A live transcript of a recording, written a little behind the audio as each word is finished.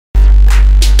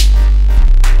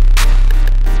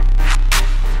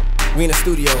We in the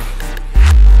studio.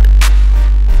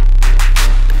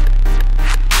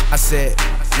 I said,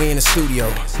 we in the studio.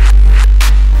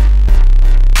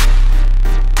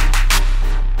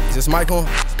 Is this mic on?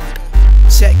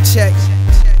 Check, check.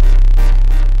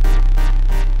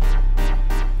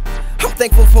 I'm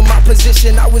thankful for my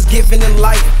position I was given in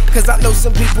life, cause I know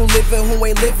some people living who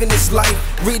ain't living this life.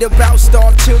 Read about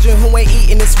starved children who ain't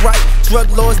eating this right. Drug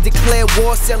laws declare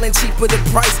war, selling cheaper the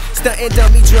price. Stunting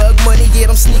dummy drug money, yeah,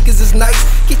 them sneakers is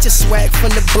nice. Get your swag from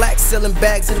the black, selling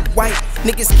bags of the white.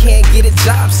 Niggas can't get a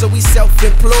job, so we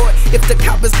self-employed. If the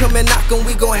coppers come and knock 'em,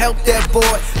 we gon' help that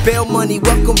boy. Bail money,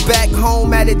 welcome back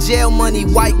home out of jail money.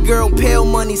 White girl, pale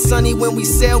money, sunny when we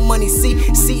sell money.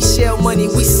 Seashell money,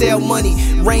 we sell money.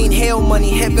 Rain, hail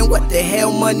money, heaven, what the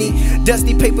hell money?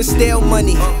 Dusty paper, stale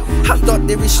money. I thought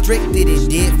they restricted it,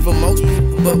 did for most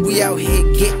people, but we out here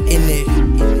getting it.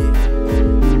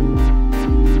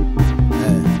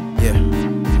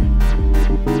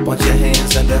 Bunch of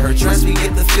hands under her dress, we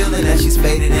get the feeling that she's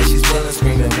faded and she's willing,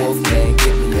 screaming Wolfgang,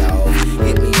 get me out,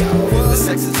 get me out. The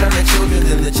sexes turn to children,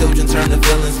 then the children turn to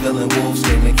villains, villain wolves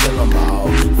screaming, kill them all,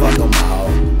 fuck them all.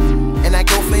 And I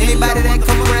go for anybody that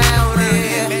come around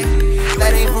here,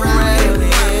 that ain't from around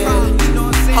here.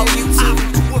 Oh, you too,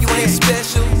 you ain't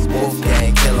special.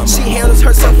 Wolfgang, kill them all. She handles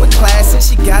herself with class and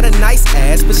she got a nice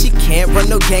ass, but she can't run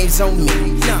no games on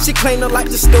me. She claim to like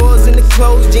the stores and the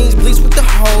clothes, jeans bleach with the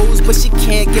hoes, but she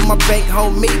can't get my bank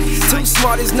home me. Too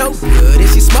smart is no good, and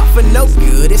she smart for no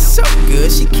good. It's so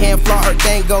good, she can't flaunt her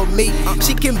thing on me.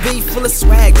 She can be full of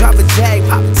swag, drop a jag,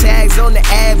 pop tags on the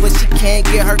ad, but she can't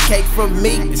get her cake from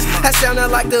me. That sounded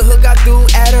like the hook I threw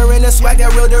at her and the swag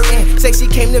I reeled her in. Say she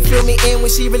came to fill me in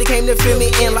when she really came to fill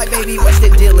me in. Like, baby, what's the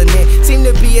deal in it? Seem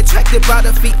to be attracted by the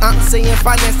fiancé and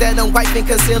finance that I'm wiping,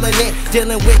 concealing it.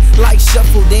 Dealing with life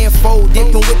shuffle, then fold,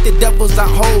 dipping with the devils I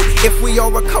hold. If we are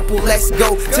a couple, let's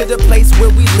go to the place where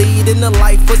we lead in the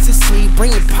life for succeed.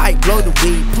 Bring the pipe, blow the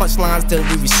weed, punchlines till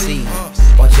we receive.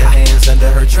 Bunch of hands under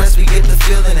her dress, we get the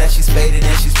feeling that she's faded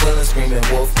and she's willing, screaming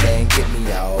Wolfgang, get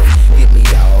me out, get me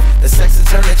out. The sexes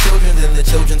turn to children, then the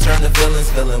children turn to villains,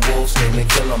 villain wolves screaming,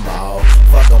 kill them all,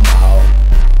 fuck them all.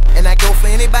 And I go for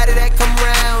anybody that come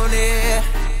around here,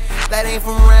 that ain't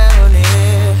from around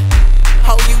here.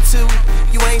 Oh, you too,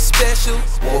 you ain't special.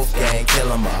 Wolfgang, kill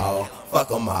them all, fuck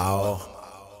them all.